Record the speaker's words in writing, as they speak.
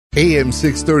AM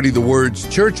 630 The Word's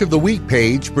Church of the Week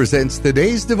page presents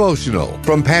today's devotional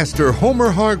from Pastor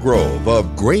Homer Hargrove of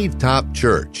Gravetop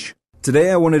Church.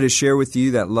 Today I wanted to share with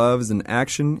you that love is an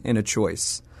action and a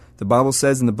choice. The Bible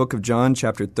says in the book of John,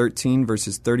 chapter 13,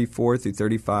 verses 34 through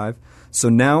 35, "So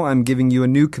now I'm giving you a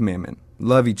new commandment.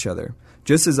 Love each other.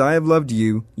 Just as I have loved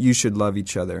you, you should love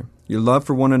each other. Your love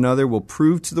for one another will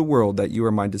prove to the world that you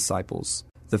are my disciples."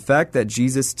 The fact that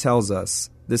Jesus tells us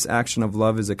this action of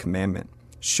love is a commandment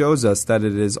shows us that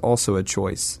it is also a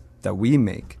choice that we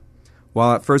make.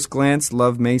 While at first glance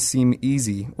love may seem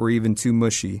easy or even too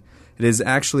mushy, it is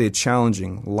actually a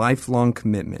challenging, lifelong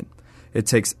commitment. It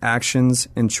takes actions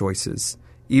and choices,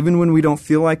 even when we don't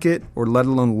feel like it or let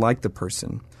alone like the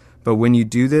person. But when you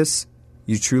do this,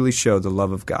 you truly show the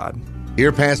love of God.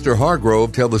 Hear Pastor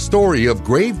Hargrove tell the story of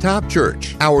Gravetop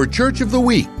Church, our Church of the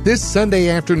Week, this Sunday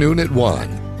afternoon at 1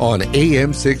 on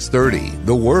AM 630,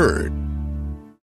 The Word.